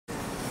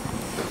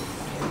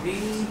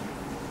Really,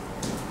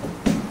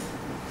 I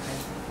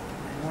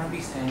don't want to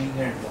be standing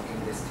here and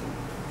blocking this thing.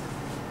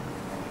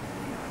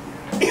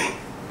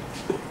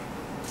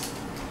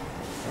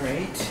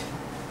 Alright.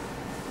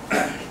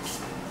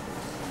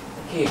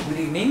 Okay, good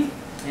evening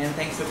and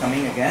thanks for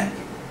coming again.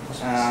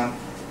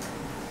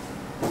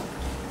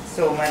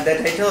 The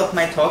title of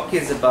my talk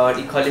is about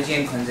ecology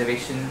and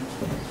conservation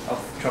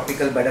of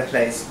tropical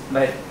butterflies,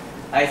 but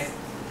I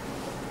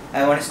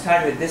want to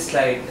start with this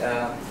slide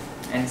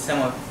and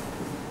some of,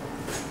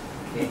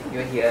 okay,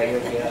 you're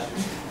here,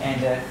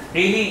 and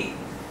really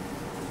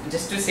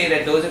just to say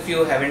that those of you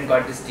who haven't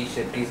got this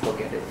t-shirt, please go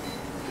get it,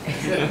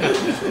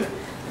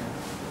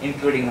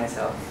 including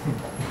myself.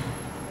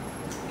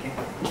 Okay.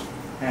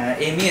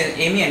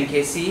 Amy and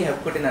Casey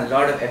have put in a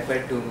lot of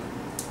effort to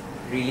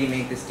really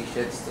make this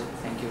t-shirt, so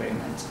thank you very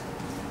much.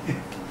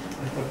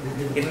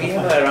 Can we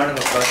have a round of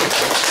applause?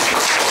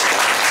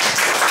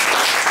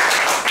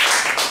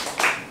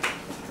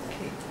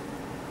 Okay.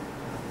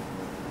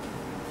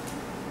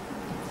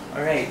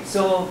 Alright,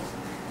 so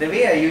the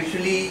way I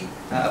usually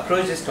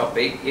approach this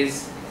topic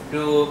is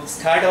to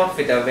start off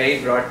with a very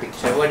broad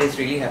picture, what is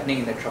really happening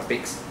in the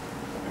tropics,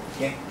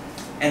 okay,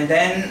 and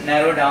then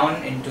narrow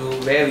down into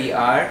where we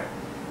are,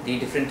 the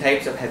different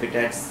types of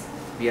habitats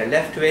we are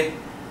left with,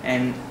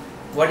 and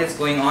what is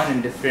going on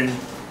in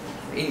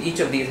each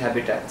of these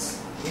habitats.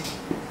 Okay?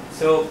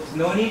 So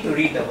no need to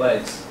read the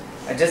words,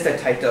 just the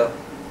title.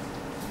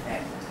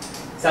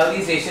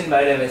 Southeast Asian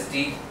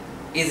biodiversity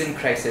is in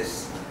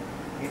crisis.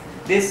 Okay?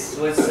 This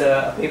was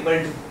a paper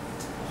in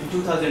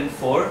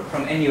 2004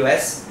 from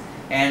NUS,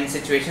 and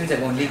situations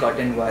have only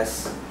gotten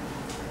worse.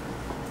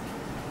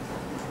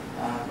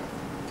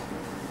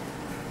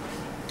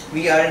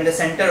 We are in the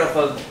center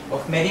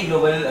of many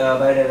global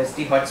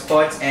biodiversity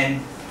hotspots,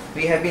 and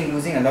we have been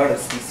losing a lot of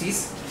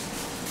species.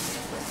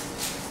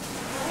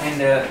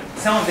 And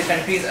some of the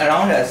countries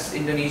around us,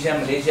 Indonesia,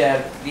 Malaysia,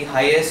 have the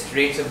highest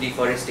rates of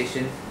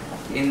deforestation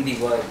in the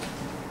world.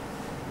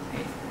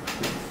 Okay.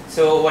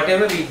 So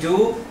whatever we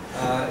do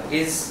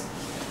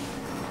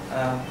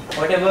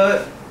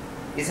whatever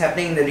is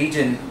happening in the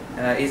region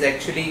is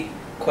actually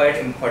quite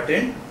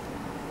important,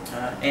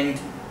 and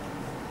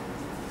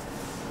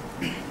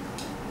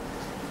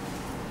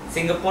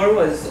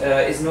Singapore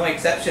is no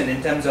exception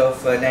in terms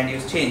of land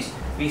use change.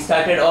 We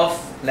started off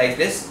like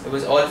this, it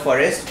was all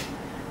forest,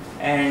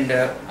 and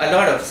a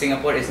lot of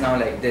Singapore is now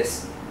like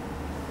this.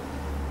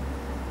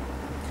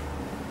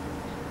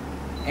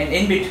 And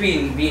in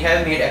between, we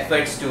have made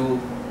efforts to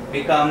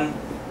become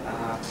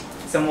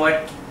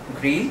somewhat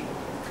green.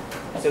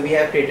 So we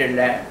have created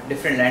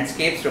different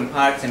landscapes from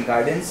parks and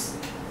gardens.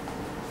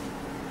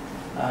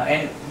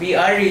 And we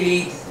are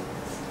really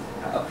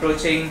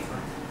approaching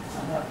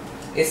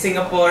is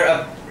Singapore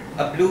a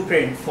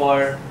blueprint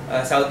for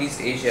Southeast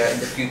Asia in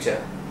the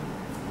future?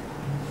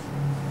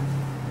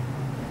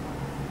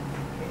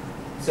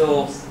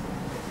 So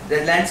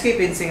the landscape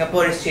in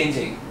Singapore is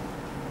changing.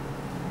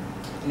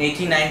 In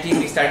 1890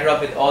 we started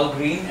off with all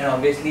green, and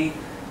obviously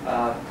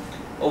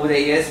over the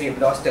years we have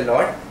lost a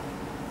lot.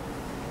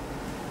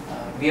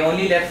 We are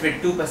only left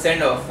with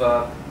 2% of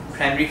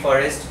primary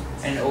forest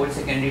and old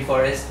secondary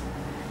forest,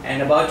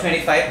 and about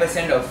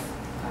 25% of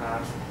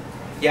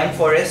young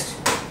forest,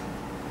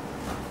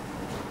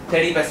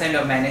 30%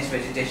 of managed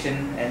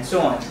vegetation, and so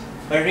on.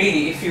 But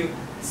really, if you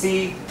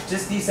see,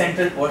 just these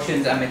central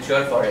portions are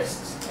mature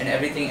forests, and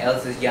everything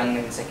else is young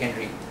and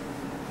secondary.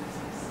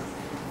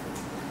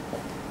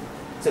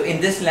 So in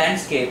this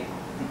landscape,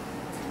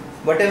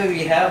 whatever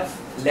we have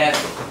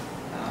left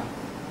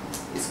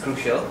is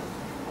crucial.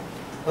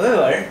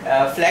 However,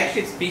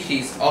 flagship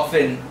species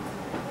often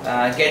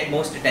get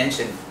most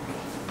attention.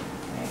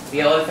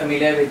 We are all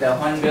familiar with the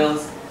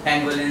hornbills,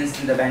 pangolins,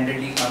 and the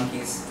banderleaf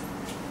monkeys.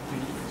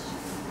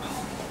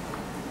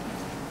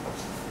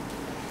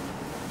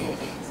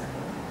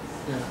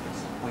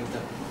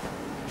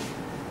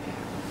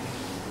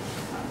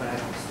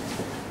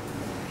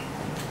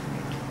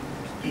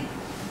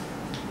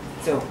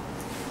 So,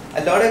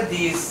 a lot of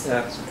these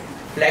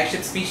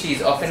flagship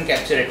species often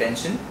capture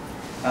attention,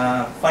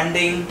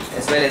 funding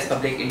as well as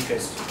public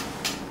interest.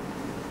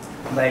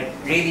 But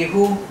really,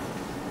 who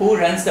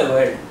runs the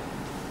world?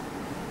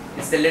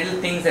 It's the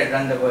little things that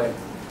run the world.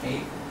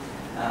 Right?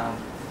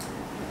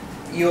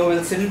 E.O.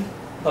 Wilson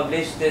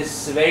published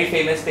this very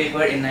famous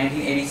paper in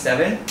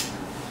 1987,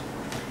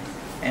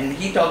 and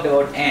he talked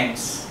about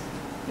ants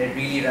that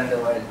really run the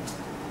world.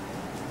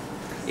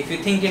 If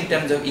you think in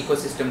terms of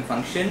ecosystem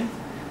function,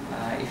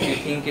 if you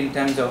think in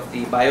terms of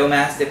the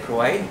biomass they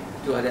provide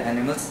to other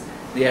animals,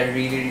 they are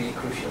really, really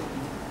crucial.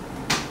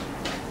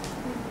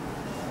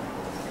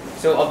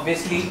 So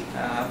obviously,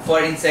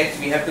 for insects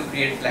we have to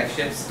create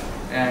flagships,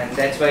 and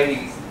that's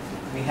why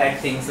we had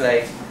things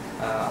like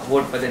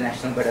vote for the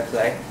national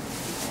butterfly,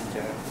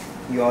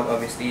 and you all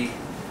obviously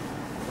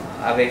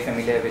are very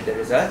familiar with the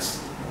results.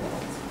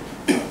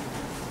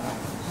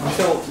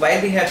 So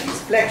while we have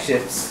these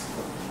flagships,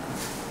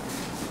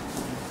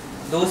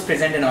 those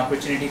present an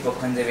opportunity for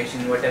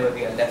conservation, whatever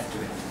we are left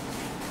with.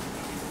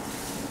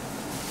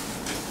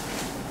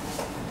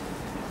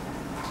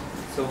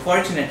 So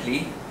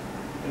fortunately,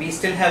 we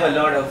still have a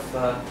lot of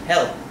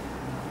help.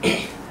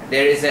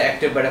 There is an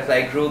active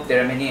butterfly group,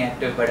 there are many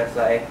active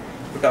butterfly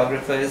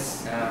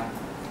photographers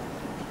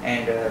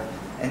and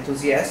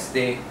enthusiasts.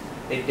 They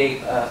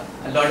take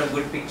a lot of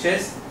good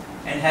pictures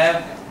and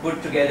have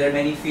put together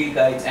many field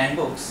guides and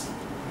books.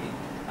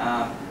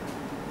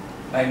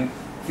 My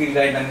field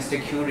guide by Mr.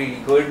 Q,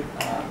 really good.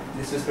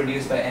 This was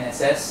produced by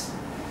NSS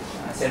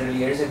several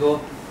years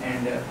ago,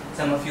 and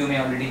some of you may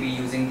already be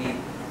using the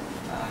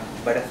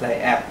butterfly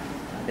app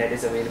that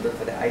is available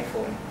for the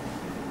iPhone.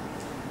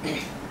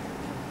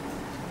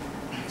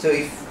 So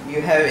if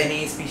you have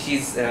any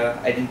species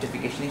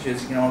identification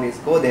issues, you can always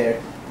go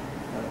there.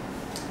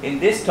 In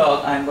this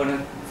talk, I'm going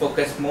to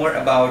focus more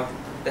about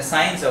the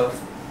science of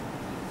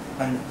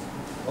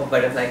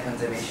butterfly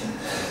conservation,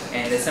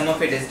 and some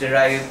of it is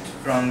derived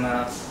from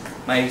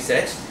my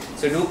research.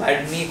 So do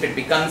pardon me if it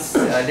becomes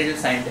a little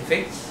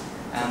scientific,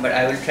 but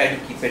I will try to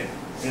keep it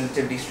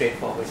relatively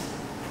straightforward.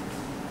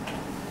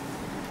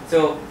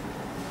 So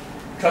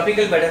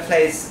tropical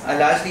butterflies are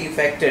largely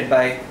affected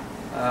by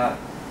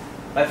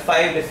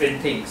 5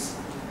 different things: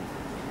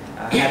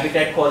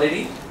 habitat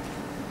quality,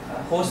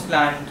 host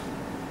plant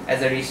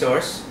as a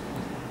resource,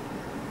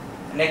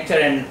 nectar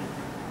and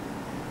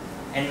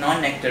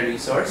non-nectar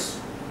resource,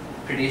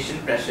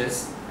 predation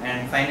pressures,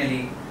 and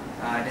finally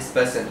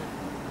dispersal.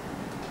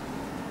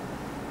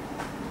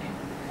 Okay.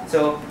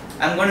 So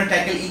I'm going to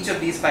tackle each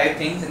of these 5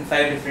 things in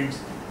 5 different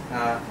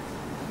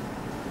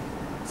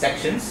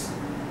sections.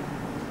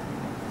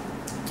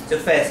 So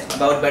first,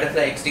 about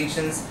butterfly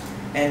extinctions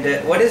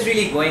and what is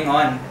really going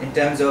on in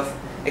terms of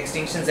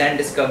extinctions and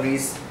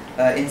discoveries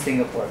in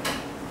Singapore.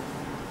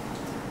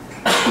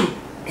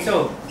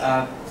 So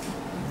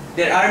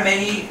there are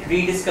many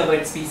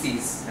rediscovered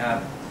species.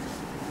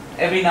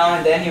 Every now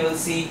and then you will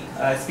see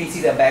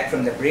species are back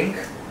from the brink,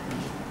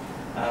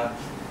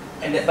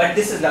 but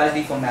this is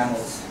largely for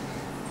mammals.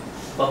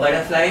 For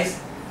butterflies,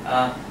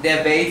 there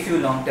are very few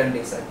long-term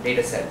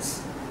data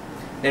sets.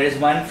 There is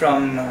one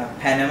from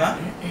Panama,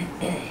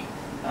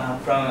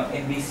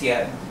 in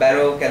BCI,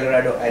 Barrow,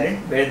 Colorado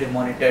Island, where they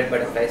monitored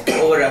butterflies for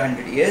over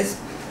 100 years.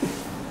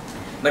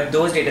 But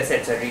those data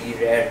sets are really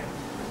rare.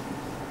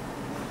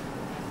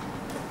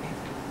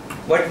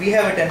 What we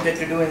have attempted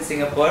to do in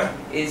Singapore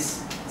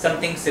is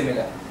something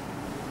similar.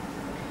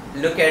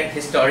 Look at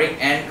historic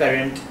and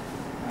current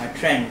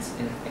trends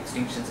in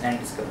extinctions and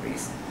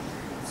discoveries.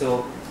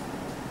 So,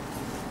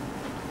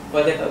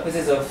 for the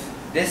purposes of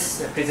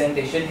this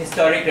presentation,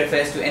 historic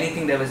refers to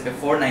anything that was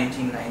before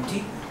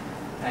 1990,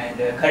 and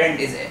current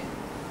is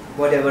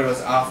whatever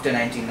was after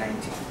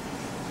 1990.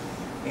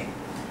 Okay.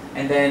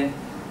 And then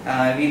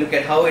we look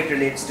at how it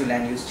relates to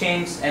land use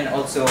change, and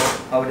also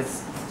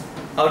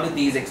how do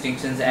these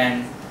extinctions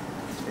and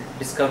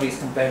discoveries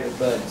compare with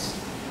birds.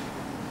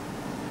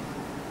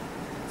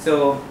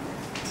 So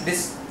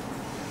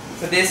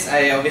for this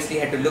I obviously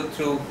had to look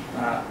through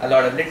a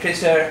lot of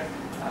literature.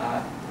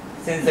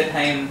 Since the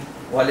time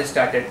Wallace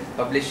started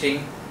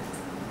publishing,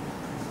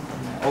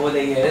 over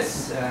the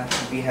years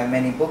we have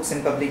many books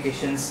and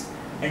publications,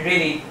 and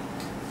really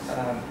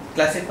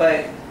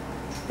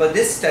for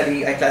this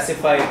study I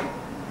classified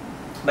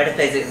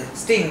butterflies as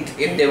extinct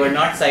if they were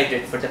not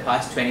sighted for the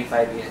past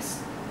 25 years.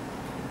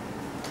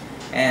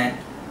 And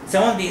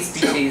some of these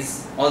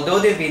species, although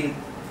they've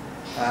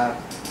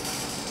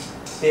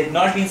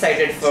not been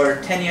sighted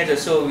for 10 years or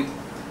so,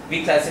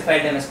 we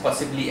classified them as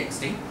possibly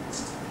extinct.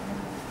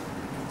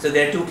 So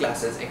there are 2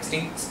 classes,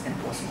 extinct and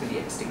possibly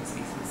extinct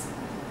species.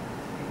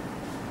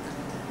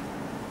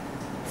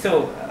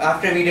 So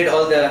after we did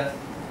all the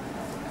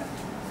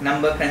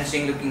number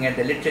crunching, looking at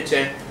the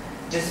literature,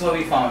 this is what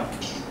we found.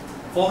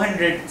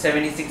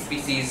 476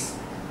 species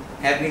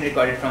have been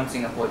recorded from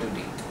Singapore to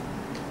date.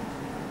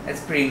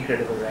 That's pretty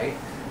incredible, right?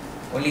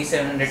 Only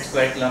 700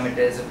 square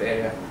kilometers of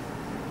area.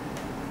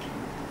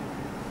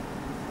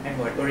 And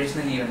what,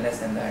 originally even less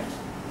than that.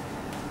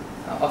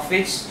 Of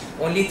which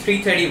only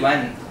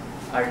 331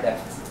 are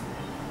left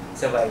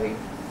surviving.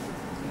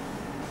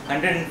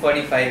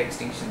 145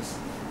 extinctions.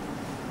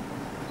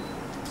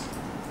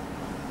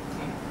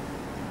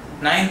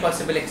 9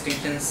 possible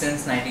extinctions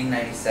since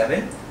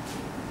 1997.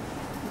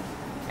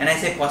 And I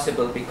say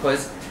possible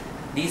because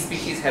these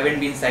species haven't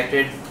been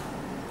sighted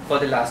for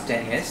the last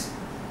 10 years.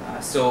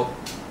 So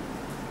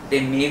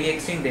they may be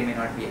extinct, they may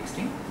not be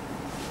extinct.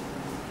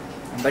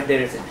 But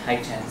there is a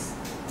high chance.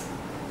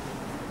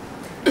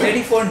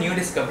 34 new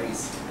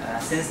discoveries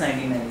since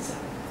 1997.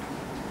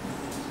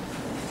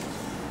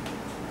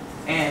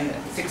 And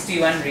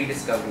 61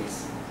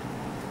 rediscoveries.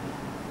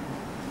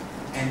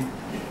 And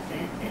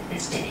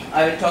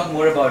I will talk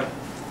more about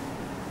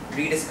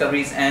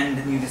rediscoveries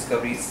and new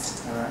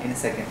discoveries in a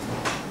second.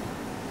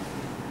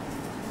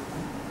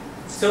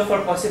 So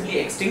for possibly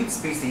extinct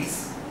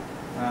species,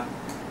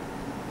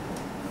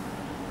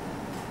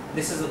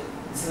 this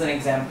is an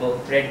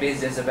example,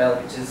 red-based Jezebel,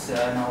 which is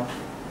now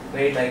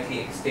very likely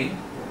extinct.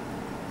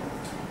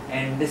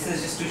 And this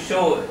is just to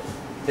show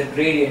the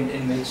gradient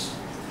in which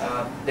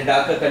the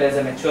darker colors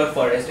are mature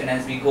forest, and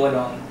as we go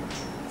along,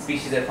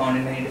 species are found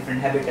in many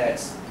different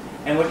habitats.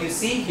 And what you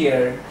see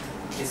here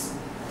is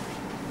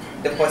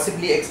the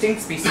possibly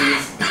extinct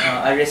species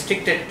are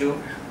restricted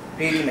to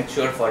really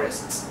mature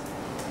forests.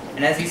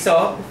 And as we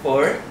saw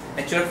before,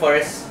 mature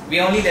forests, we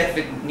are only left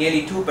with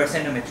nearly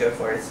 2% of mature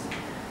forests.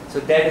 So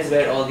that is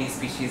where all these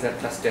species are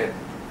clustered.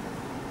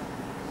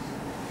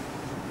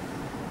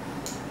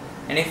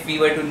 And if we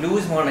were to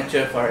lose more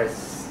mature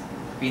forests,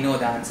 we know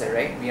the answer,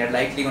 right? We are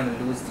likely going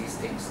to lose these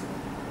things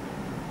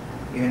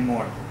even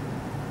more.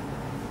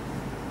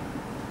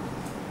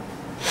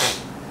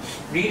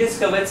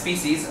 Rediscovered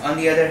species, on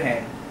the other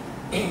hand,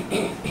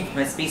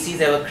 when species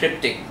that were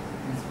cryptic,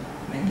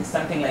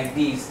 something like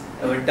these,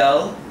 that were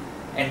dull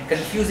and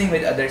confusing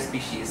with other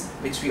species,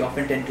 which we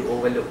often tend to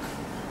overlook.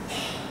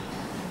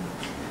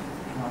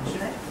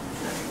 Should I?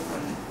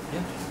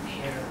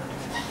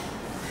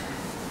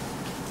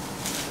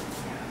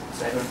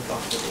 So I don't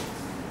block the way.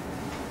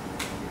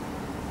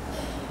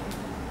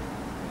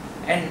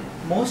 And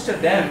most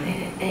of them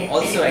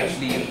also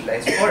actually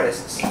utilize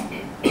forests,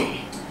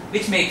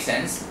 which makes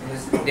sense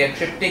because they are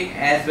cryptic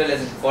as well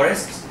as in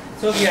forests.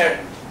 So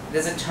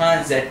there's a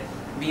chance that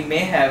we may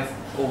have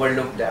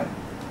overlooked them,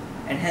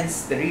 and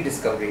hence the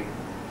rediscovery.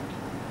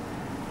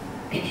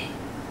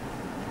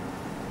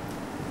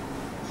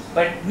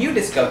 But new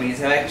discoveries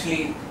have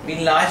actually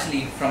been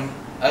largely from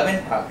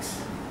urban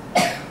parks.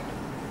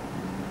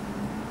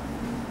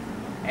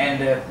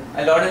 And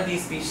a lot of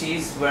these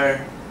species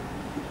were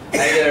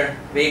either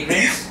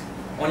vagrants,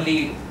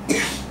 only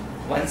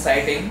one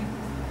sighting,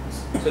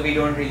 so we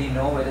don't really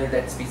know whether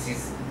that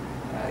species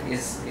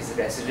is a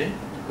resident,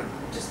 could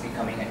just be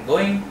coming and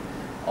going,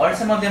 or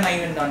some of them are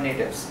even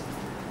non-natives.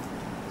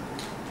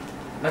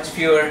 Much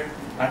fewer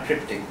are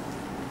cryptic.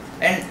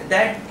 And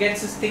that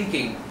gets us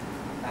thinking.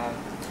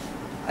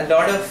 A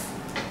lot of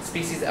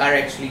species are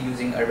actually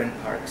using urban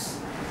parks,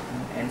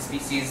 and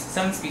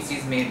some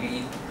species may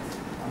be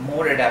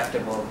more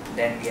adaptable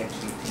than we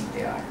actually think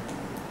they are.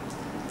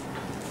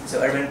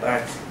 So urban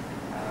parks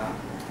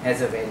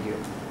has a value.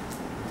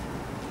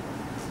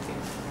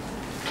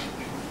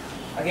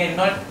 Again,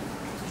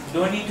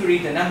 don't need to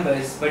read the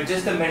numbers, but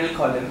just the middle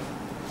column.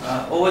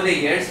 Over the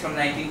years, from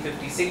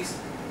 1956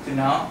 to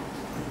now,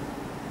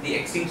 the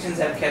extinctions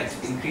have kept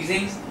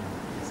increasing.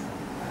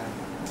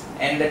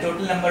 And the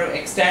total number of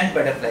extant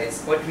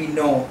butterflies, what we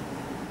know,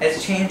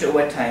 has changed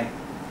over time,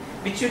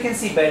 which you can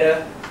see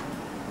better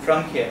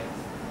from here.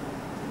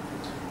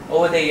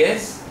 Over the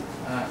years,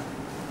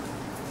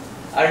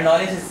 our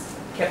knowledge has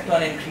kept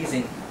on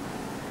increasing.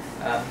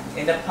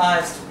 In the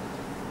past,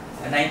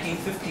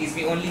 1950s,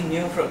 we only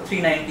knew from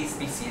 390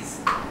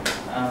 species,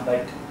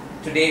 but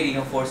today we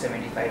know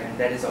 475, and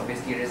that is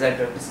obviously a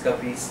result of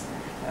discoveries.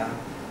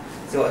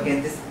 So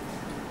again,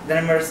 the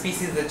number of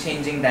species is a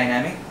changing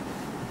dynamic.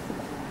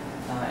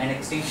 And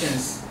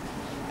extinctions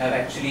have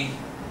actually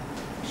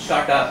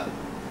shot up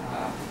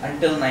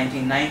until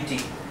 1990,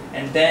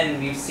 and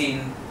then we've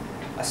seen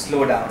a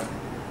slowdown.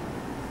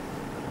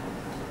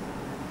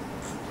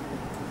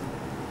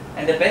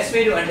 And the best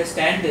way to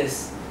understand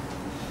this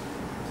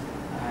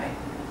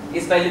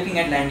is by looking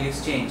at land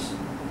use change.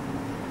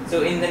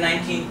 So in the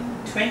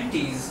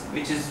 1920s,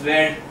 which is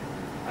where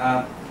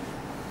our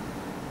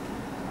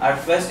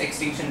first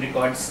extinction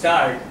records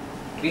start,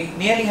 we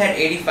nearly had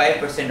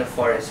 85% of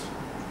forest.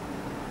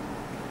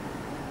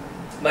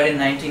 But in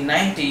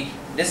 1990,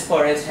 this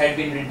forest had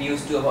been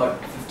reduced to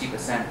about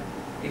 50%,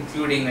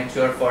 including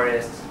mature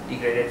forests,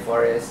 degraded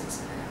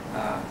forests,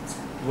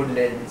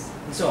 woodlands,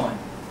 and so on.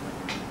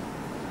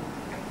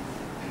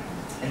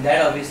 And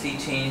that obviously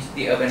changed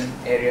the urban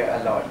area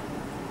a lot.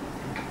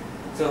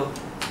 So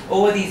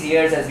over these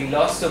years, as we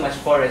lost so much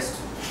forest,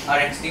 our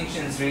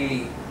extinctions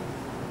really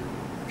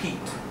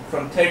peaked.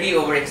 From 30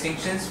 over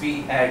extinctions,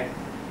 we had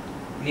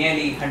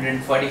nearly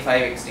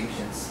 145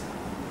 extinctions.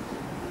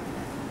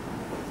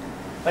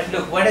 But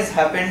look, what has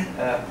happened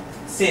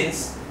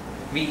since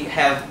we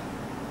have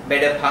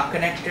better park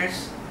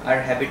connectors, our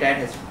habitat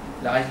has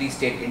largely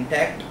stayed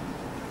intact.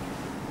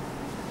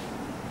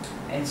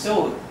 And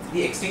so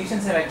the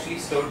extinctions have actually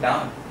slowed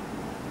down.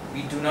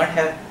 We do not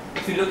have,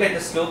 if you look at the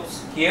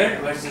slopes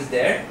here versus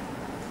there,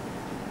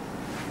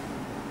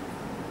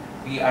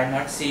 we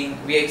are seeing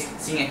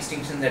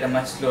extinctions at a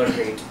much slower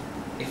rate,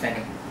 if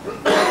any.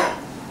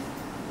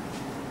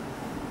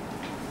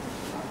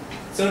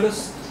 So to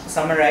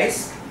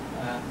summarize,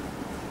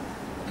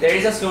 there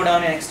is a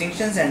slowdown in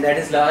extinctions, and that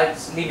is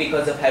largely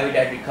because of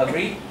habitat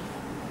recovery,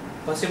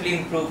 possibly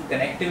improved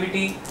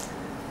connectivity,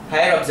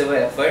 higher observer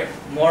effort.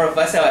 More of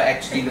us are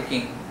actually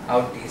looking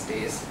out these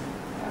days,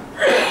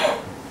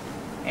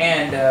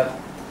 and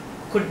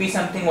could be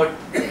something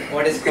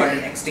what is called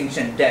an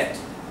extinction debt,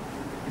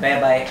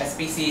 whereby a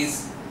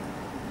species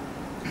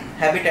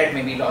habitat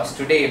may be lost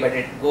today, but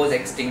it goes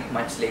extinct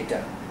much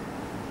later.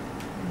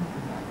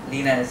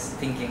 Lena is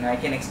thinking, I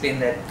can explain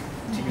that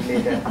to you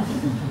later.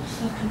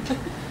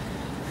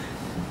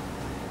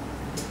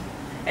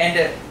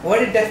 And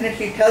what it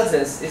definitely tells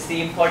us is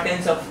the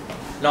importance of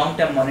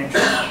long-term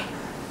monitoring.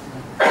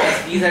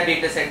 These are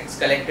data sets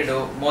collected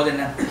over more than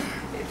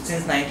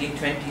since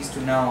 1920s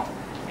to now,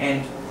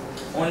 and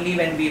only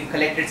when we've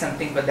collected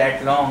something for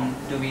that long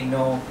do we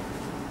know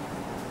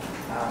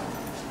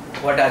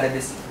what are the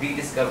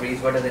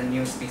rediscoveries, what are the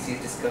new species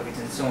discoveries,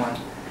 and so on.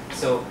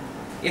 So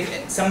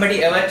if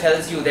somebody ever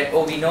tells you that,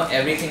 oh, we know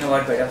everything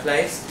about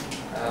butterflies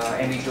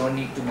and we don't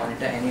need to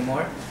monitor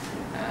anymore,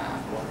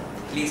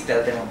 please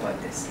tell them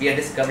about this. We are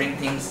discovering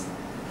things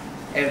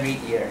every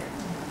year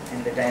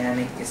and the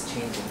dynamic is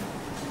changing.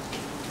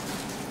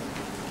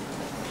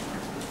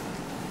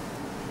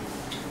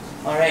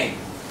 Alright,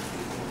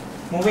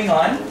 moving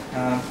on.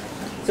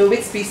 So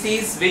which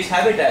species, which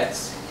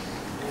habitats?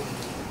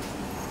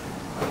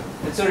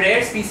 So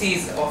rare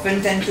species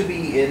often tend to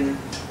be in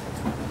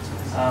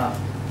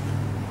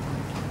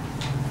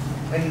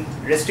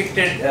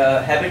restricted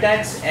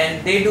habitats,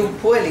 and they do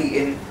poorly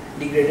in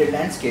degraded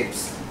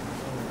landscapes.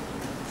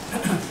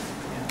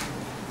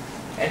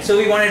 And so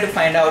we wanted to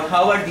find out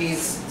how are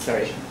these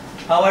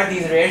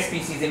rare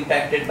species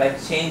impacted by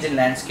change in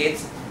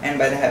landscapes and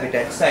by the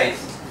habitat size.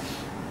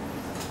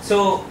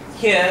 So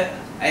here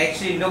I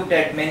actually looked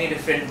at many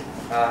different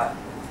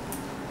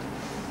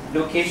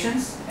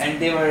locations, and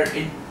they were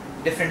in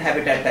different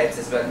habitat types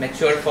as well: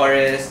 mature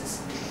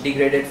forests,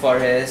 degraded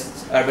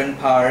forests, urban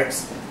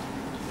parks,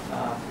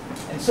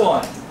 and so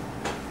on.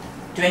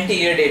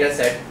 20-year data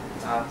set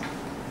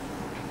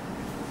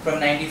from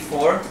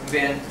 '94,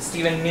 when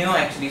Stephen Mayo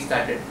actually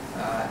started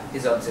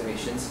his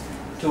observations,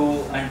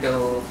 to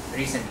until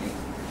recently.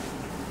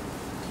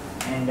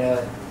 And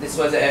this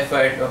was an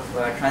effort of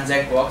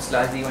transact walks,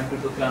 largely 1 to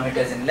 2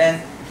 kilometers in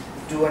length,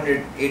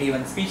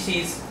 281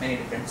 species, many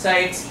different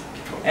sites,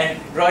 and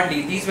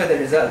broadly these were the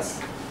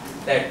results: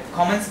 that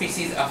common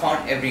species are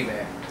found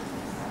everywhere,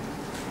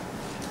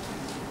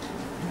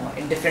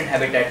 in different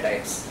habitat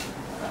types.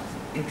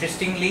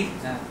 Interestingly,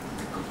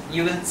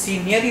 you will see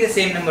nearly the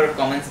same number of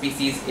common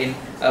species in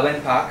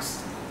urban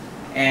parks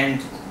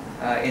and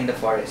in the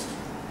forest.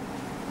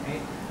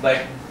 Right?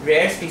 But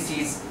rare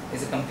species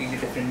is a completely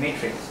different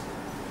matrix.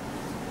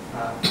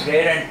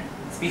 Rare and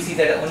species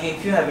that are only in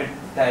few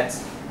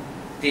habitats,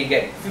 they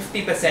get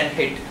 50%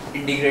 hit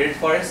in degraded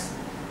forests,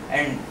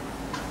 and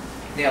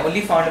they are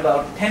only found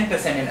about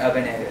 10% in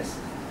urban areas.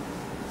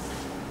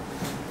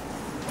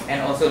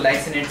 And also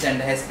lysinids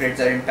and hesperids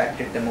are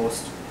impacted the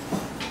most.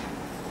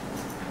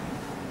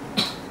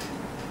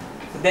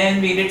 So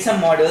then we did some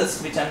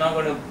models, which I'm not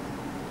going to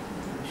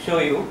show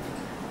you.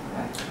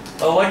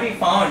 But what we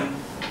found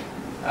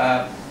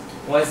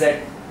was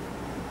that,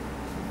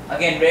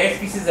 again, rare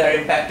species are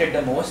impacted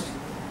the most.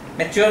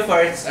 Mature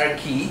forests are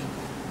key.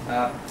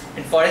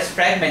 And forest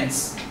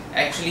fragments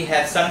actually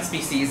have some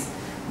species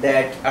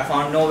that are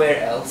found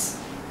nowhere else.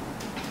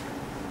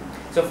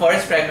 So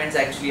forest fragments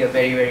actually are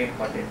very, very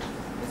important.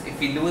 If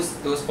we lose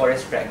those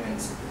forest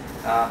fragments,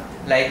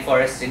 like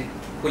forests in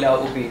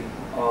Pulau Ubin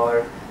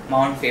or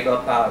Mount Faber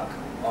Park,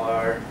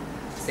 or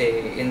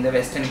say in the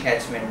western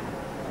catchment,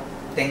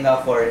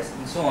 Tenga forest,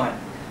 and so on,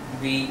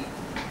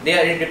 they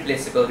are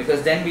irreplaceable,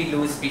 because then we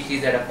lose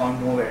species that are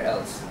found nowhere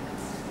else.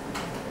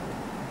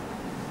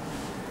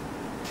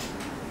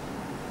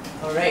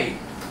 Alright,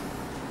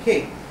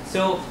 okay,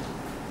 so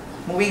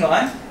moving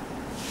on.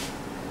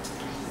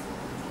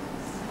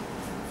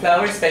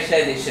 Flower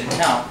specialization.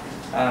 Now,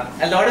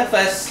 a lot of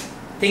us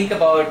think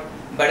about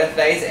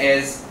butterflies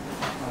as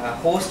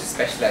host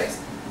specialized,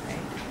 right?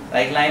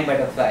 Like lime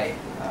butterfly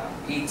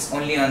eats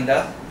only on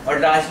the, or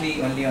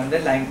largely only on the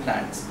lime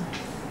plants.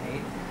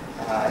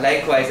 Right?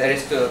 Likewise,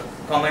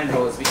 common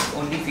rose, which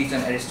only feeds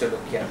on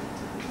Aristolochia.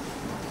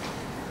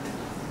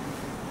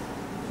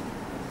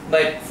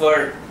 But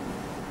for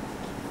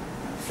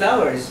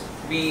flowers,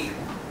 we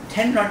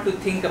tend not to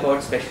think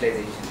about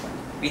specialization.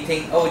 We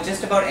think, oh,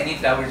 just about any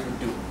flowers would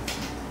do.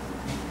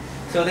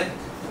 So the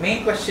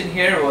main question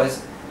here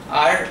was,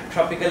 are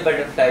tropical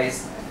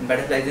butterflies and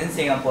butterflies in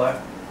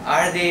Singapore,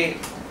 are they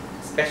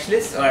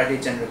specialists or are they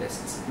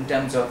generalists in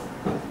terms of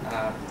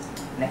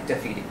nectar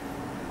feeding?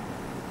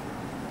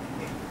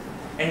 Okay.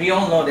 And we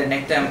all know that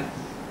nectar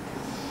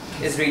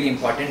is really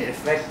important. It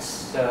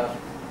affects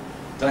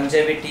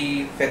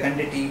longevity,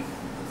 fecundity,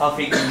 how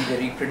frequently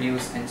they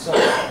reproduce, and so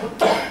on.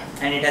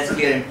 And it has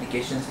clear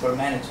implications for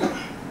management.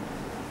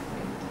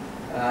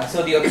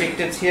 So the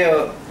objectives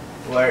here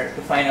were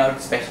to find out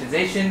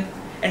specialization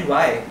and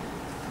why.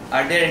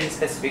 Are there any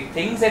specific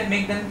things that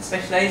make them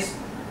specialized?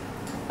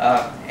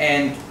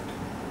 And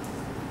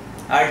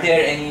are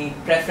there any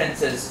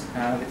preferences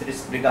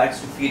with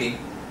regards to feeding?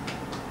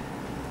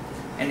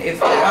 And if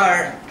there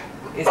are,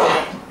 is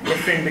there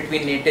different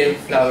between native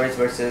flowers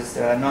versus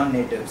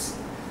non-natives?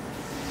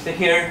 So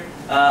here,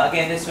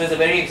 again, this was a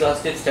very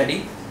exhaustive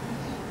study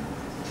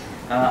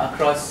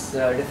across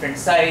different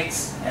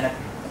sites and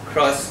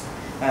across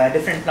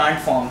different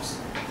plant forms,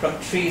 from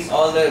trees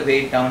all the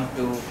way down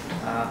to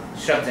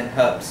shrubs and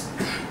herbs.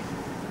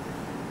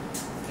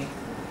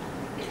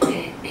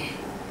 Okay.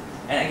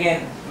 And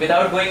again,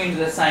 without going into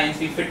the science,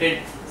 we fitted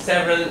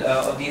several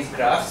of these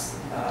graphs.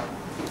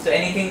 So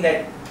anything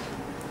that,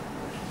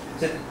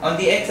 so on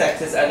the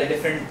x-axis are the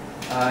different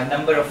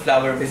number of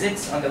flower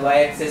visits, on the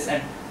y-axis,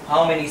 and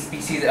how many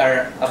species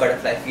are a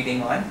butterfly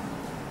feeding on,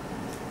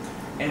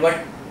 and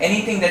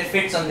anything that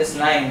fits on this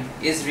line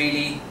is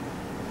really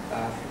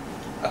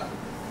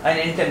an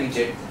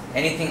intermediate.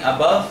 Anything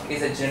above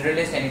is a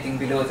generalist, anything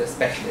below is a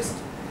specialist.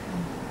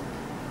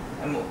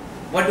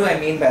 What do I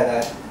mean by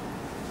that?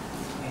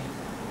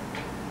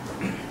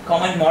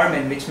 Common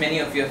Mormon, which many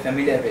of you are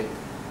familiar with,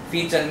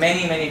 feeds on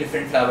many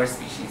different flower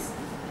species.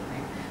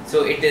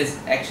 So it is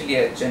actually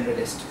a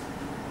generalist.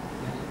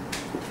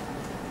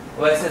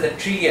 Versus a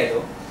tree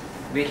yellow,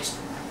 which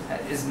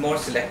is more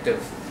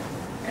selective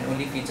and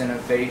only feeds on a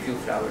very few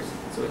flowers,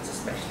 so it's a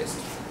specialist.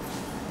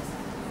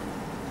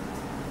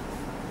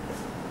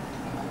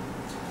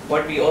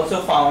 What we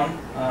also found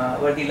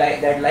were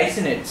that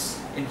lysinids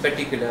in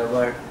particular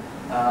were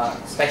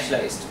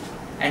specialized,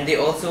 and they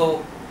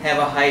also have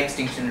a high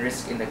extinction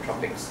risk in the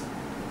tropics.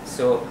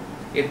 So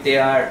if they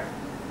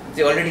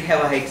already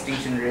have a high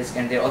extinction risk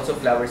and they're also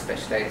flower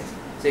specialized.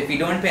 So if we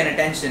don't pay an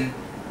attention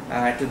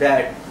to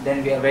that,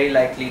 then we are very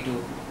likely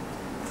to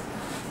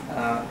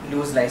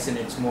lose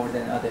lysinids more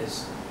than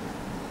others.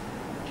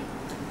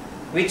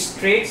 Which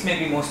traits may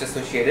be most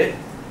associated?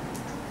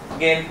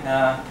 Again,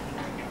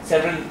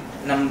 several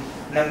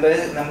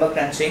number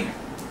crunching,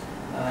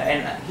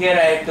 and here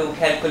I have to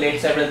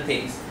calculate several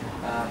things,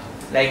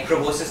 like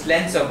proboscis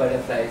lengths of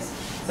butterflies.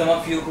 Some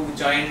of you who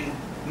joined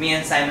me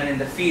and Simon in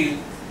the field,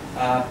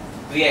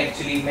 we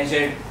actually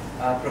measured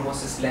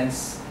proboscis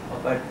lengths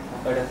of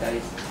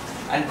butterflies,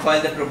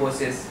 uncoil the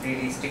proboscis,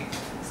 really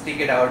stick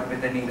it out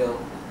with the needle.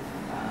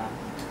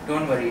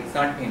 Don't worry, it's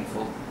not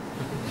painful.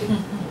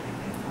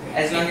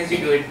 As long as you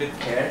do it with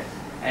care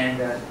and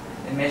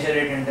measure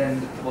it, and then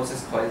the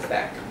proboscis coils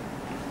back.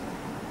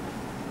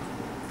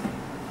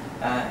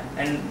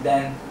 And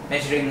then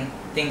measuring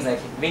things like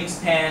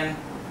wingspan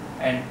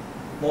and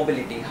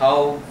mobility,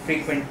 how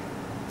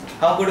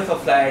good of a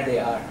flyer they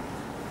are,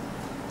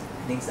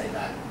 things like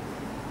that.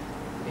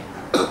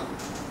 Okay.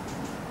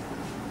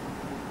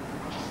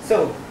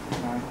 So,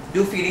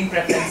 do feeding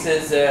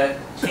preferences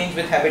change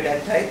with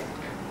habitat type?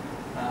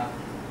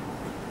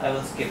 I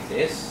will skip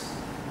this.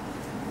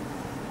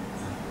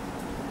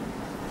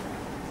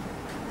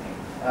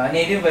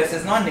 Native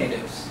versus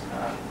non-natives.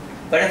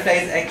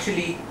 Butterflies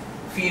actually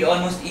feed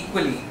almost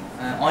equally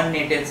on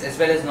natives as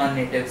well as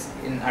non-natives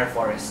in our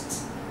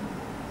forests,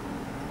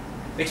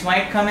 which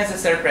might come as a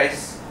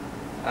surprise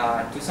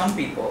to some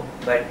people,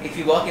 but if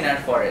you walk in our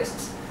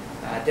forests,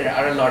 there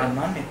are a lot of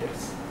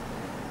non-natives,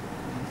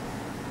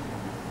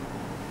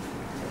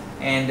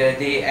 and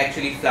they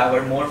actually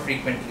flower more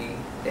frequently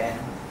than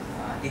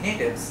the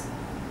natives.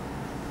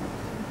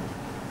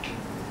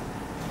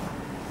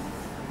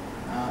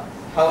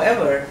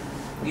 However,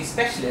 the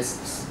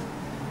specialists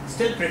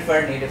still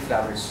prefer native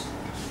flowers,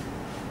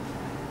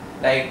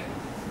 like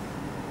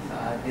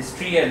this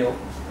tree yellow,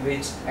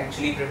 which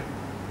actually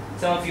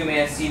some of you may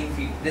have seen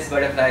this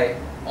butterfly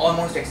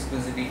almost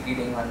exclusively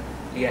feeding on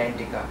Lira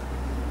indica.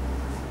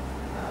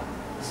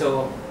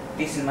 So, at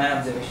least in my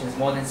observations,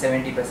 more than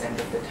 70%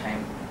 of the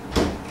time,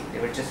 they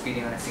were just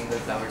feeding on a single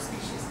flower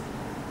species.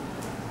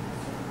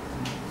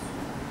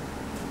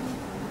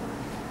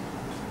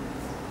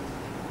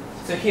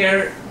 So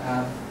here,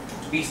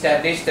 we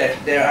established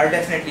that there are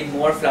definitely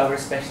more flower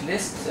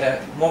specialists,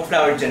 more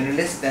flower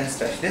generalists than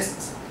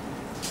specialists.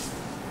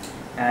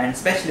 And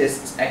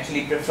specialists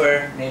actually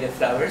prefer native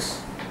flowers,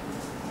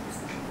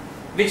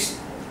 which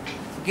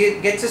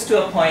gets us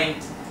to a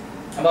point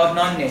about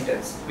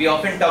non-natives. We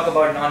often talk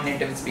about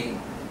non-natives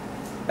being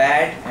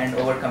bad and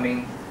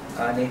overcoming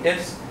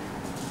natives.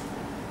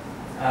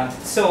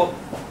 So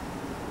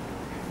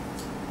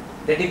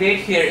the debate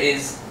here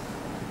is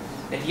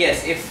that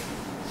yes, if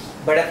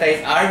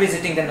butterflies are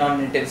visiting the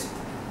non-natives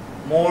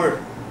more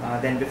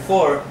than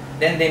before,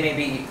 then they may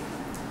be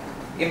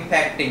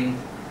impacting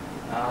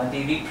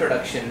the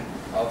reproduction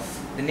of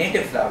the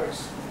native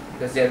flowers,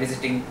 because they are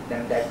visiting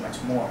them that much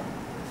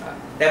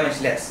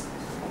less.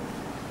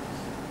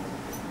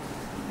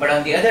 But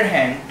on the other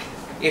hand,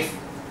 if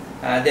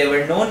there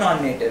were no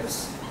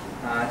non-natives,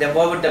 then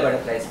what would the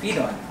butterflies feed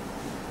on?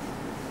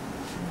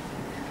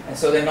 And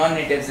so the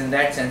non-natives in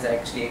that sense are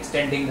actually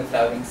extending the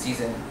flowering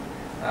season,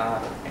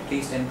 at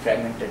least in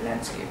fragmented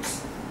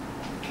landscapes.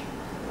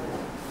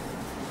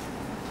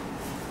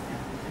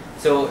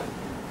 So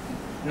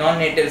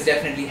non-natives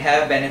definitely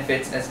have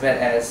benefits as well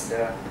as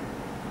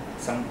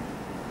some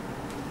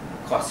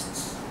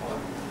costs.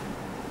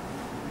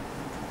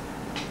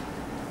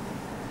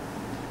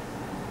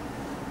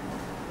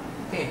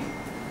 Okay.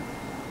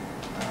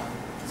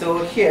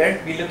 So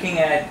here we're looking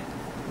at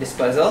this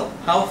puzzle.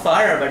 How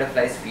far are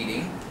butterflies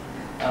feeding?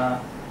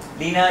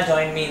 Lena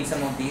joined me in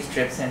some of these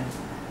trips, and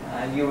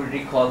you will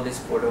recall this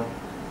photo.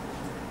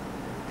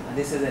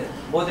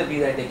 Both of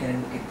these are taken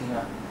in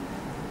Bukit.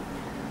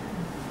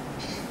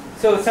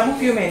 So some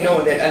of you may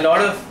know that a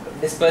lot of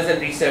dispersal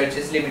research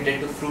is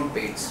limited to fruit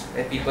baits,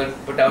 where people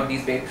put out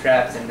these bait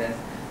traps and then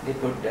they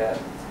put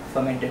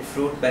fermented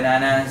fruit,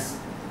 bananas,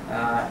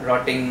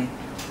 rotting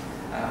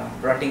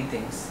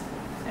things,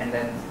 and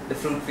then the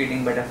fruit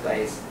feeding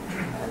butterflies,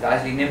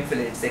 largely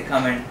nymphalids, they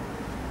come and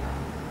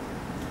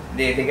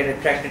they get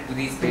attracted to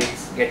these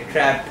baits, get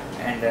trapped,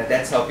 and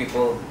that's how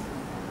people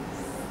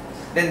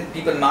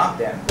mark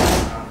them.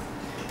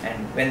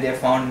 And when they're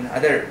found in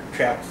other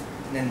traps,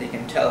 then they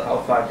can tell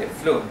how far they've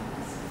flown.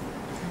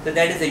 So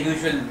that is the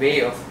usual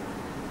way of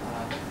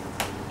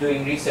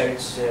doing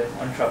research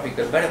on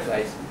tropical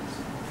butterflies.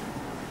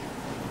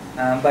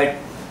 But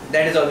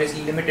that is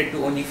obviously limited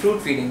to only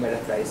fruit-feeding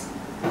butterflies.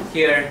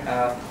 Here,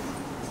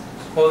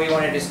 what we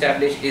wanted to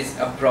establish is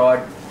a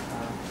broad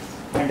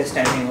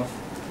understanding of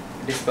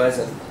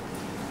dispersal.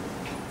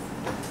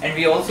 And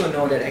we also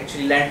know that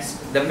actually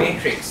the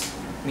matrix,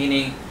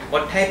 meaning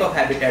what type of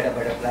habitat a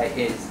butterfly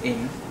is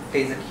in,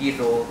 plays a key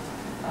role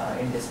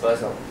in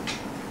dispersal.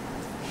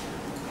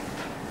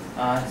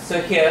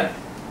 So here,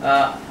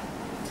 I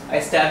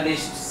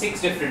established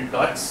 6 different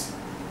plots.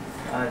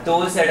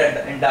 Those that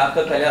are in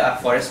darker color are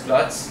forest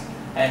plots,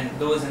 and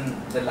those in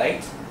the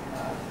light,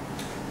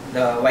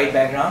 the white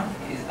background,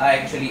 are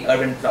actually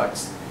urban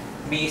plots.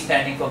 B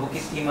standing for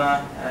Bukit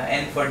Timah,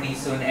 N for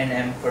Nisun, and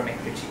M for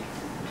McRitchie.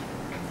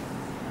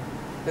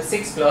 The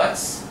 6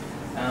 plots,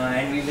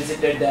 and we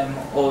visited them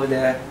over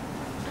the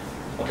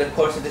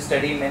course of the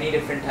study many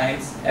different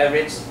times,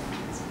 average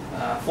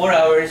 4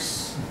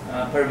 hours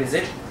per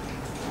visit.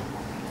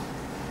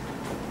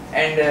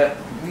 And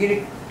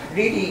we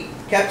really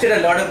captured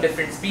a lot of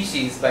different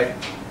species, but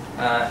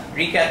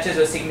recaptures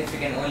were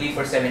significant only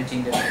for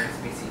 17 different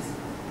species.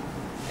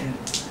 And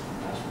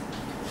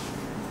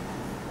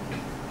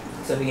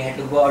so we had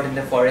to go out in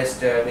the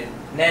forest with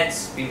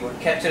nets. We would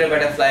capture a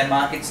butterfly,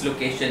 mark its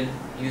location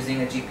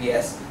using a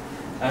GPS,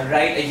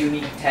 write a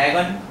unique tag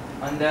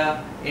on the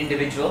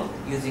individual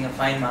using a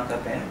fine marker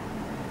pen,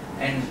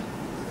 and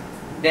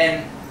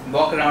then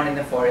walk around in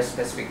the forest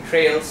specific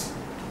trails.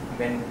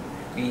 When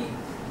we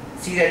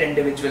see that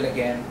individual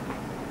again,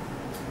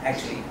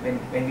 actually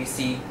when we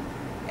see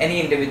any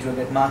individual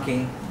with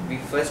marking, we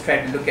first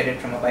try to look at it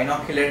from a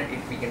binocular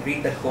if we can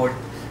read the code.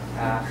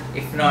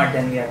 If not,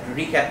 then we have to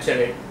recapture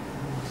it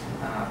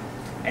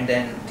and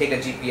then take a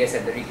GPS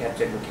at the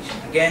recaptured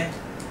location again,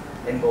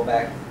 then go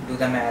back, do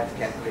the math,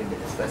 calculate the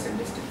dispersal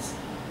distance.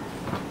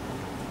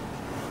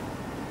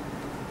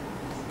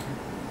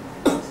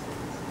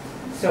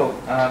 So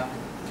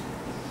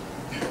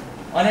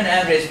on an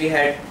average we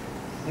had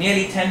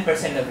nearly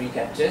 10% of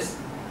recaptures,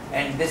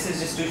 and this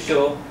is just to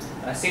show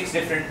 6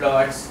 different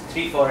plots,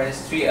 3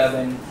 forest, 3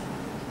 urban,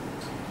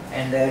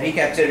 and the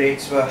recapture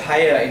rates were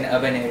higher in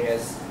urban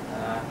areas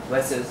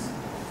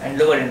and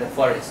lower in the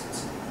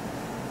forests.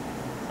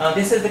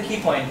 This is the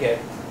key point here.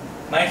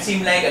 Might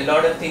seem like a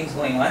lot of things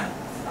going on,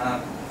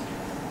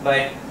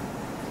 but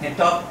the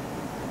top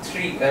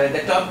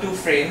 2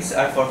 frames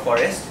are for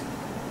forest,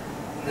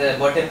 the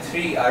bottom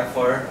 3 are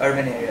for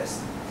urban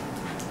areas.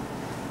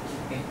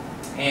 Okay.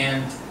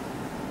 And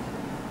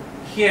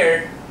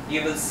here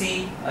you will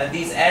see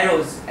these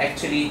arrows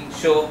actually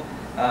show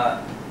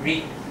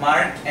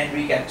marked and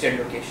recaptured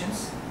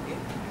locations. Okay.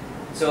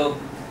 So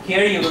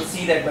here you will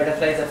see that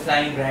butterflies are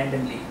flying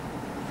randomly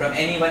from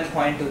any one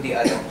point to the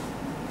other.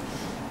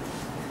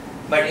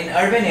 But in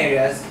urban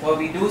areas, what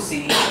we do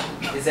see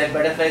is that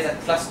butterflies are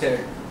clustered.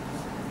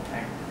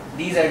 Right?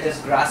 These are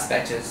just grass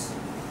patches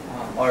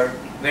or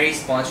very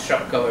small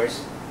shrub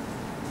covers.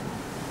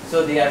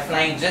 So they are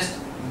flying just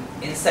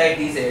inside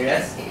these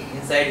areas,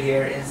 inside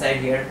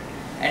here,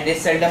 and they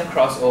seldom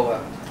cross over.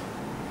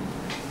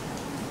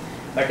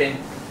 But in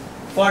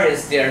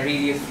forests, they are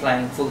really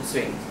flying full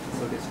swing,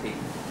 so to speak.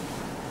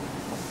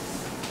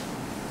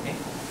 Okay.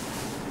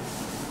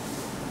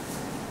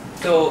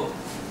 So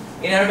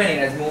in urban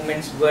areas,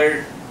 movements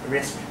were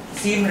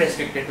seem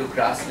restricted to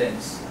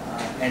grasslands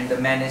and the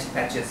managed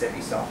patches that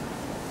we saw.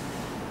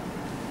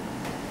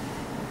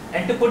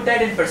 And to put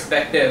that in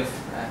perspective,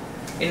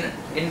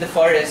 in the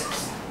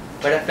forests,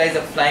 butterflies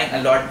are flying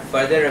a lot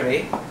further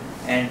away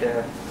and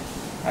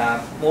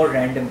more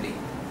randomly.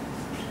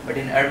 But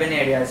in urban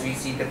areas, we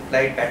see the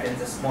flight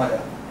patterns are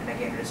smaller and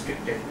again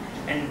restricted.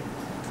 And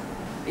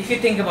if you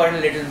think about it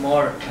a little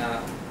more,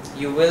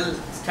 you will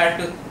start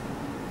to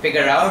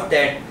figure out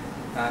that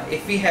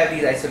if we have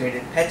these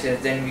isolated patches,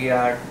 then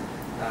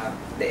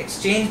the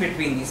exchange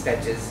between these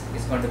patches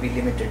is going to be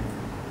limited,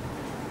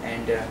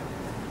 and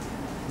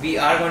we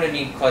are going to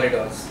need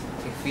corridors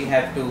if we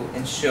have to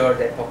ensure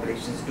that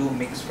populations do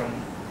mix from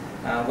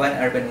one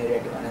urban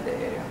area to another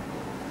area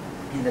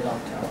in the long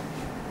term.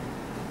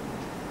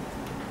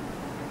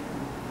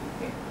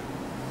 Okay.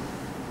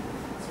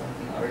 So I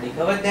think I already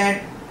covered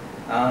that.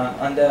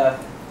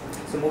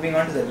 So moving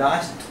on to the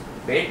last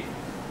bit.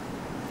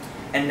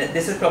 And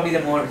this is probably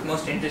the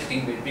most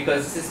interesting bit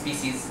because this is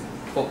species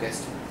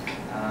focused.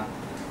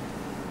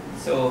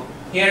 So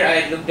here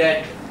I looked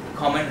at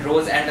common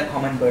rose and the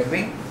common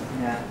birdwing.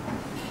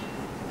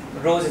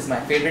 Rose is my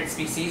favorite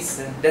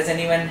species. Does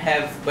anyone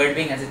have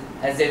birdwing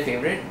as their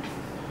favorite?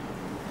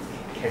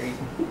 Carrie.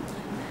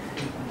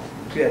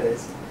 2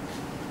 others.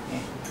 Okay.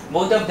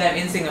 Both of them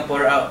in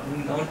Singapore are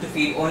known to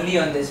feed only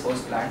on this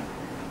host plant,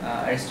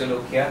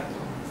 Aristolochia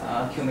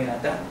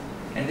cuminata,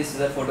 and this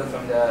is a photo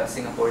from the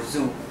Singapore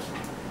Zoo.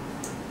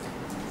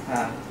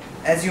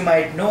 as you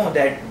might know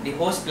that the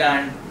host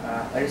plant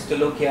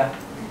Aristolochia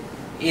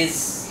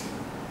is,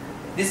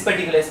 this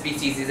particular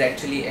species is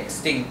actually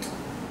extinct.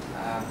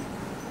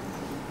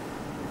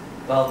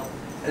 Well,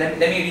 let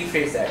me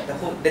rephrase that.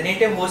 The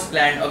native host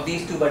plant of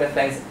these two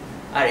butterflies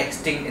are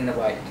extinct in the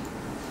wild.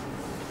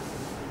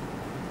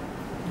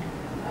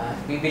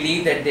 We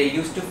believe that they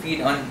used to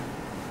feed on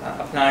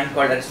a plant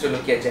called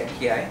Aristolochia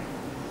jackii,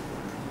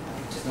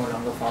 which is no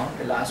longer found.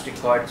 The last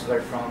records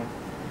were from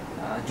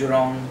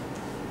Jurong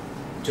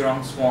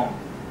Swamp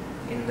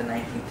in the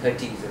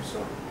 1930s or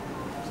so.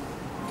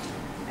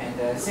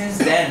 And since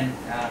then,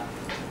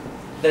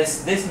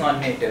 this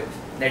non-native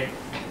that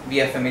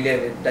we are familiar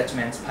with,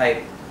 Dutchman's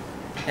pipe,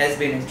 has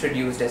been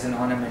introduced as an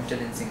ornamental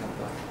in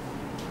Singapore.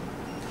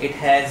 It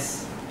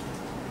has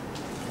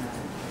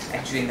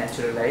actually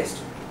naturalized,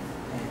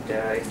 and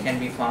it can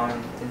be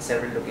found in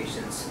several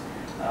locations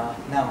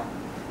now,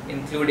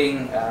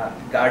 including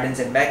gardens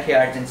and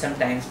backyards, and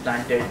sometimes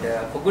planted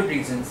for good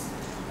reasons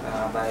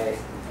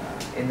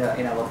in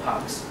our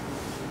parks.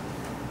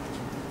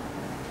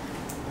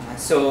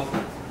 So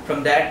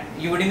from that,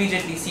 you would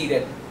immediately see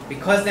that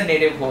because the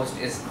native host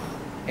is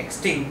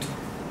extinct,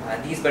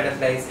 these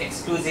butterflies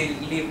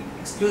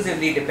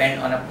exclusively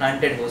depend on a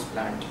planted host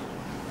plant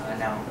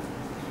now,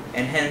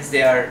 and hence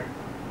their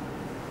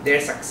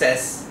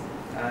success,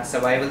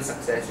 survival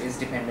success, is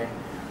dependent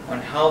on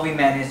how we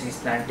manage these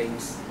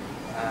plantings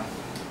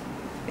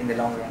in the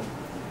long run.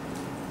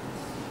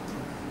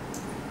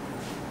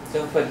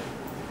 So for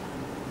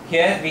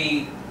here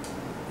we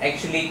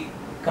actually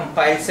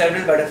compiled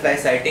several butterfly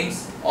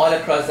sightings all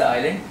across the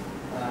island.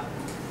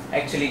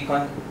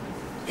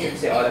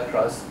 Say all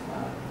across.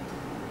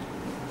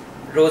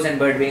 Rose and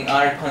birdwing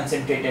are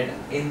concentrated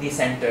in the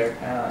center,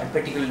 and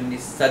particularly in the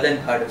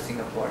southern part of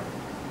Singapore.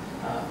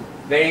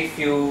 Very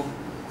few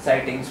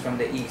sightings from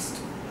the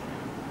east.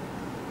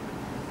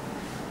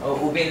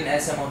 Ubin,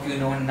 as some of you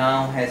know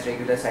now, has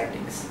regular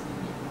sightings.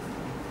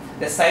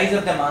 The size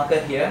of the marker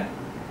here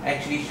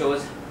actually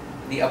shows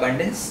the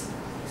abundance.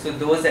 So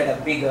those that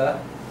are bigger,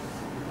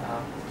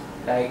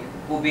 like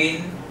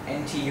Ubin,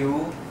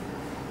 NTU,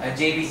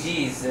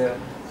 JBG is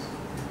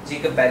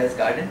Jacob Ballas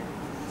Garden,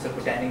 so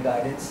botanic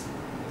gardens.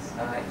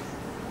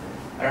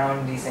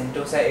 Around the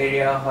Sentosa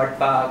area, Hot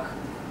Park,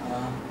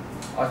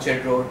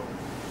 Orchard Road,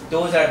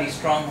 those are the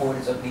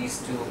strongholds of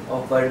these two,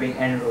 of birdwing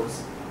and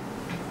rose.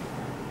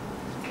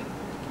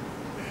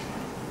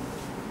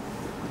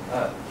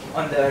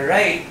 On the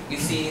right, you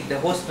see the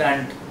host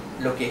plant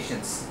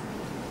locations,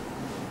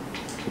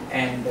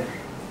 and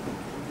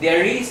they are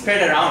really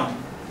spread around.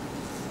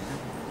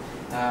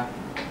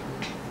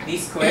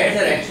 These squares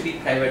are actually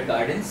private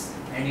gardens,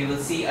 and you will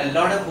see a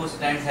lot of host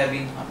plants have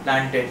been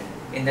planted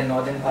in the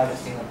northern part of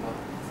Singapore.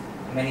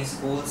 Many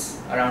schools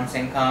around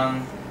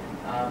Sengkang,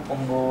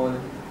 Punggol,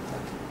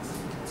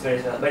 as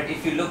well. But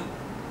if you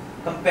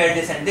compare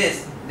this and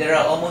this, there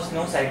are almost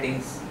no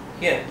sightings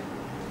here.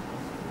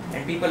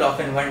 And people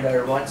often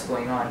wonder what's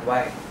going on,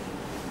 why.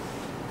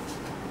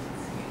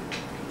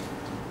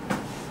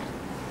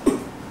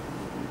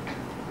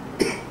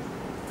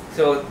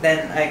 So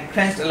then I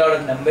crunched a lot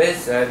of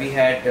numbers. We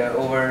had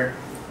over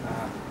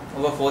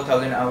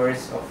 4,000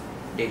 hours of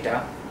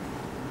data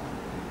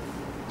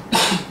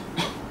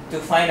to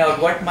find out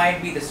what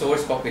might be the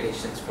source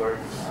populations for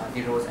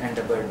the rose and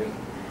the birdwing.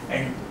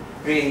 And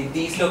really,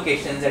 these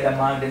locations that are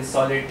marked in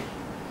solid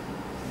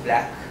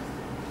black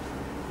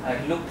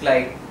look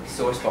like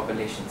source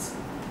populations.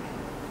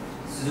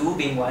 Zoo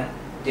being one,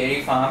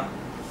 dairy farm,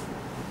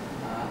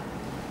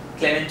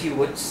 Clementi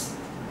Woods,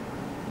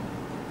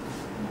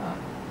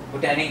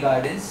 botanic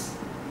gardens,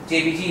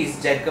 JBG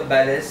is Jacob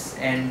Ballas,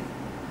 and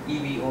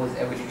EVO's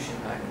Evolution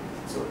Garden.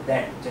 So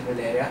that general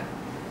area.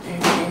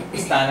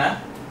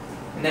 Istana,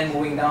 and then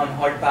moving down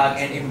Hot Park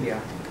and India.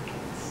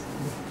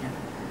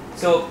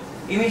 So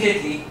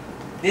immediately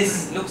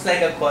this looks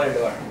like a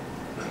corridor,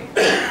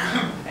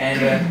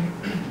 and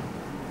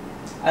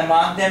I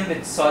mark them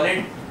with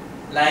solid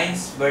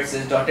lines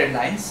versus dotted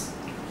lines.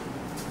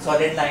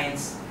 Solid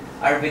lines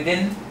are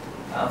within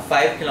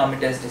 5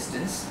 kilometers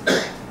distance,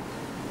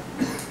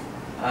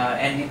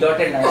 and the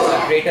dotted lines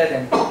are greater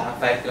than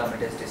 5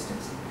 kilometers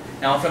distance.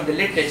 Now from the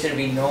literature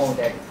we know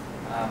that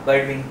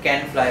birdwing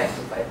can fly up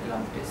to 5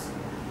 kilometers.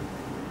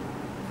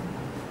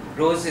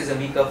 Rose is a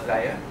weaker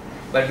flyer,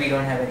 but we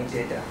don't have any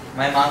data.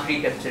 My mark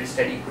recapture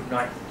study could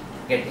not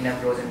get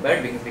enough rose and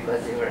birdwings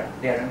because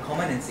they are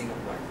uncommon in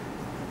Singapore.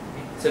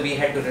 So we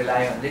had to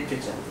rely on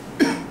literature.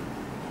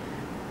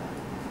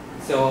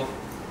 So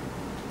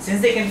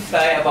since they can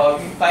fly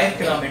about 5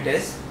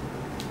 kilometers,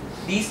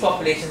 these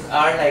populations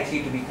are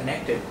likely to be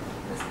connected.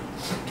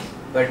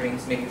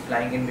 Birdwings may be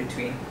flying in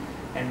between,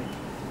 and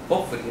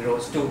hopefully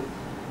rose too.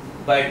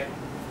 But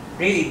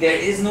really there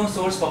is no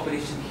source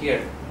population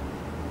here.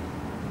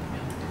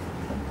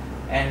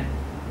 And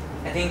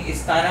I think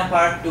Istana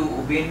Park to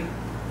Ubin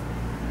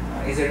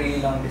is a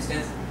really long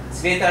distance.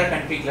 Svetar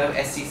Country Club,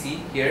 SCC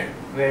here,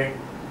 where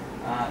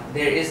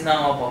there is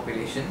now a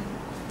population,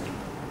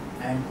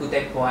 and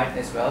Kutek Poat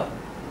as well.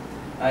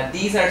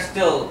 These are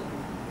still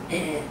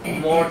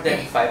more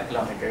than 5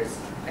 kilometers.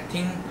 I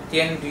think,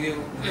 Tian, do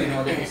you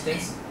know the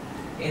distance?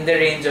 In the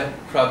range of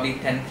probably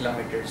 10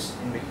 kilometers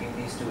in between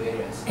these two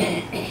areas.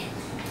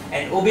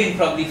 And Ubin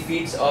probably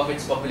feeds off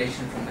its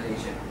population from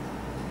Malaysia.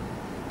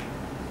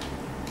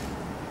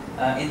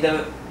 In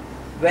the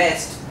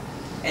west,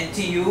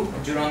 NTU,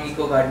 Jurong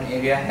Eco Garden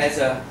area, has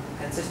a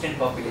consistent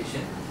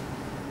population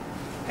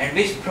and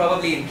which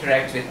probably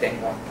interacts with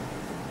Tengong.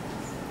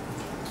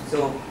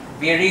 So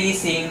we are really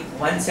seeing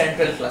one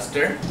central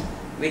cluster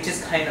which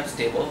is kind of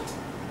stable,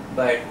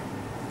 but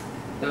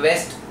the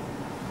west,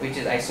 which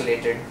is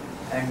isolated,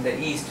 and the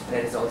east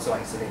that is also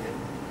isolated,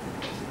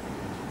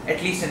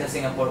 at least in the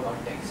Singapore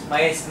context,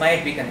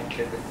 might be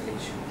connected with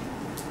Malaysia.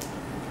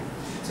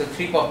 So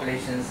 3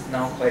 populations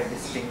now quite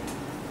distinct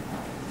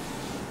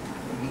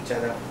from each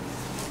other.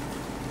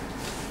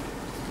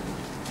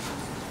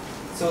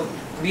 So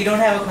we don't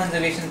have a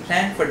conservation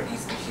plan for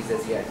these species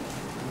as yet,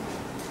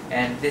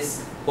 and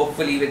this,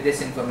 hopefully with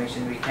this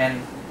information we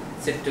can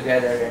sit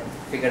together and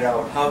figure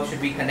out how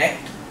should we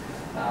connect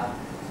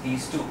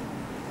these two.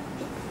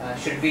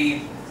 Should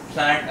we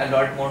plant a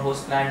lot more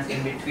host plants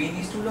in between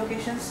these two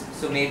locations,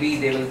 so maybe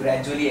they will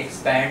gradually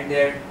expand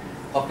their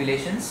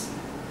populations,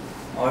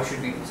 or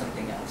should we do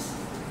something else?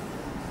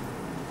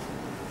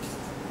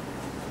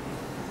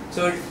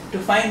 So to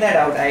find that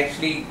out, I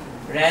actually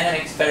ran an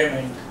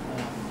experiment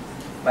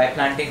by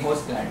planting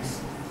host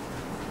plants.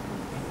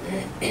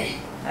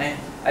 And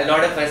a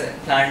lot of us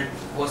plant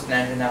host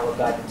plants in our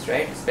gardens,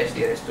 right?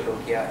 Especially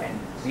Aristolochia, and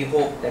we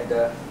hope that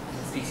the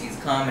species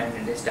come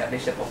and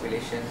establish a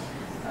population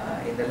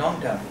in the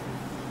long term.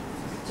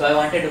 So I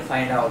wanted to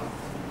find out,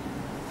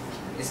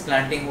 is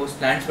planting host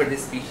plants for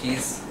this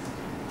species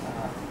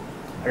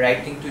a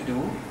right thing to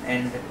do,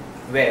 and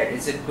where?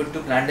 Is it good to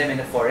plant them in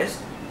a forest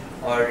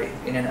or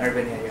in an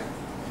urban area?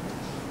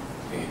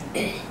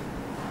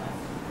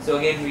 So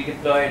again, we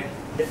deployed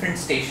different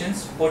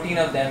stations, 14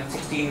 of them,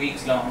 16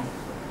 weeks long.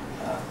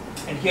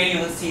 And here you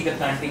will see the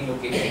planting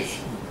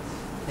locations.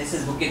 This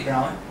is Bukit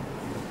Brown,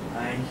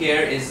 and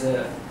here is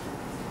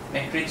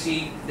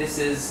MacRitchie. This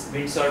is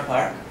Windsor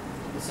Park.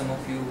 Some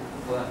of you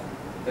who are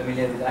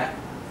familiar with that.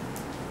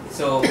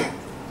 So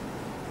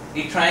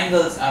the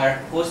triangles are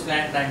host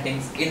plant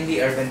plantings in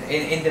the urban,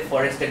 in the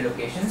forested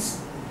locations,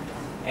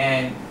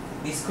 and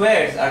the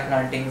squares are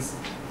plantings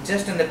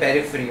just in the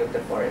periphery of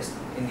the forest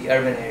in the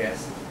urban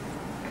areas.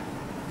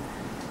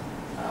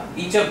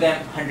 Each of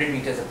them 100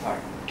 meters apart,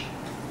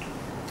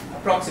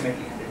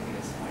 approximately 100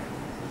 meters apart.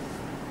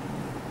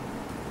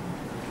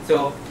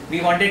 So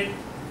we wanted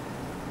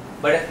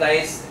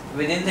butterflies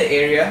within the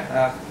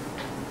area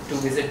to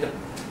visit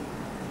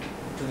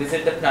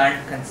the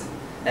plant,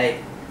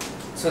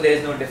 so there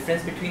is no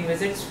difference between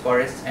visits,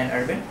 forest and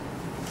urban,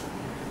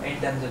 in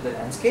terms of the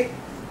landscape.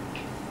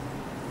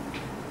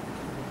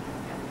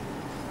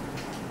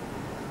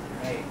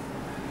 Right.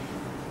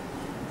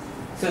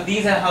 So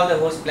these are how the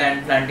host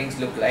plant plantings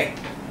look like.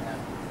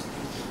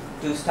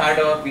 To start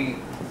off, we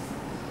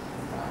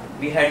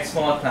had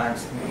small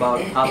plants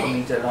about half a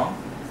meter long,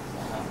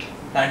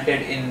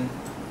 planted in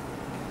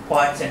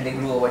pots, and they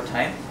grew over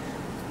time.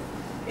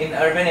 In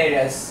urban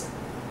areas,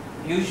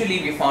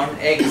 usually we found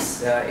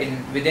eggs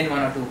within 1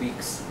 or 2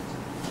 weeks,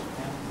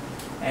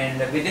 and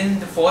within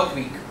the 4th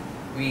week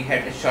we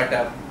had to shut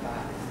up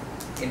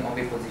in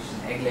oviposition,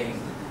 egg laying.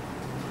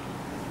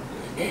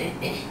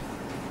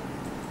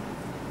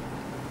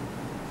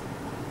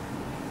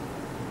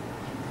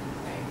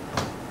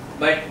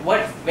 But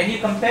when you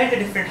compare the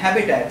different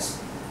habitats,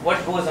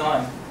 what goes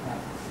on?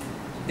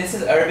 This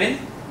is urban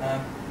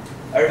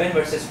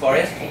versus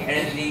forest,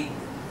 and in the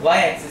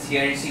y-axis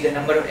here you see the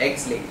number of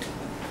eggs laid.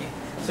 Okay.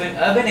 So in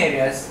urban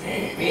areas,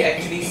 we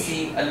actually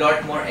see a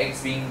lot more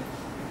eggs being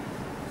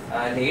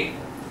laid,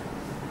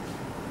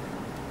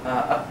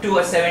 up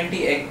to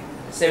 70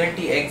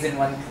 eggs in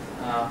one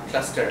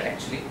cluster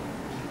actually.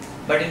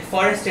 But in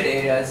forested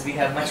areas, we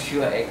have much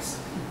fewer eggs,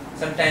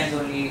 sometimes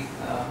only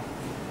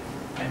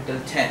until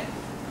 10.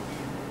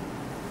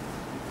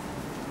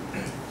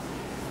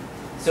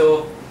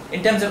 So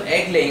in terms of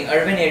egg laying,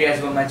 urban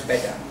areas were much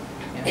better.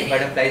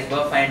 Butterflies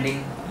were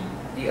finding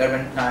the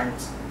urban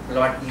plants a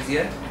lot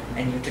easier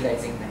and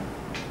utilizing them,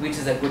 which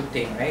is a good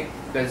thing, right?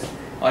 Because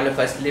all of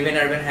us live in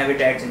urban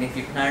habitats, and if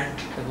you plant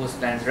the host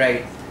plants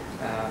right,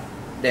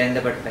 then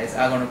the butterflies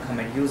are going to come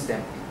and use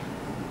them.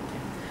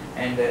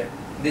 And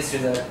this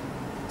result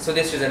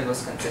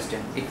was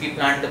consistent. If we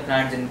plant the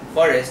plants in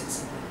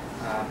forests,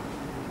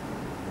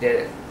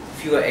 there are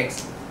fewer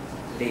eggs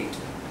laid.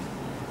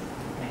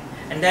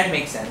 And that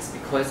makes sense,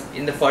 because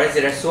in the forest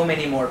there are so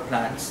many more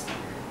plants,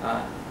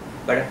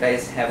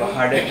 butterflies have a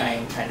harder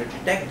time trying to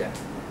detect them.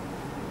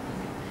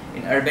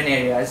 In urban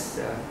areas,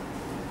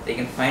 they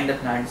can find the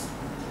plants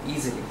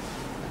easily.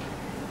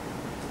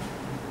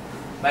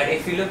 But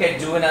if you look at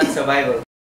juvenile survival,